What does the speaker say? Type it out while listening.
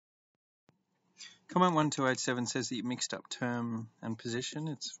Comment 1287 says that you mixed up term and position.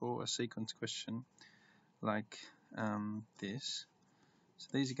 It's for a sequence question like this. So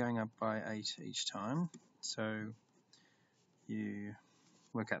these are going up by 8 each time. So you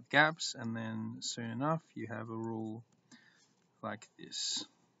work out the gaps, and then soon enough you have a rule like this.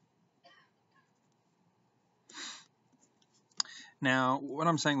 Now, what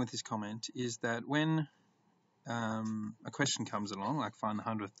I'm saying with this comment is that when a question comes along, like find the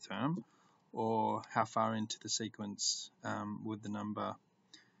 100th term, or how far into the sequence would the number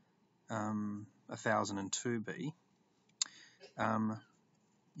 1002 be,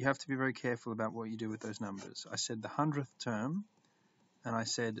 you have to be very careful about what you do with those numbers. I said the 100th term, and I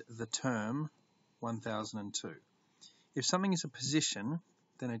said the term 1002. If something is a position,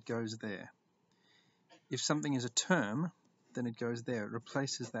 then it goes there. If something is a term, then it goes there. It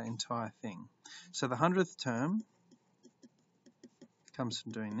replaces that entire thing. So the 100th term comes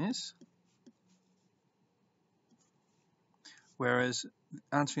from doing this, whereas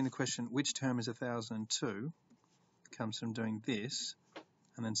answering the question, which term is 1002, comes from doing this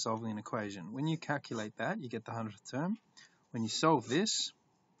and then solving an equation. When you calculate that, you get the 100th term. When you solve this,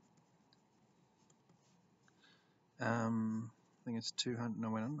 I think it's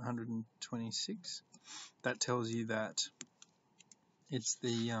 126. That tells you that it's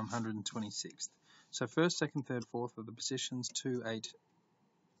the 126th. So first, second, third, fourth are the positions. 2, 8,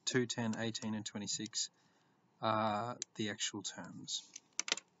 2, 10, 18, and 26 are the actual terms.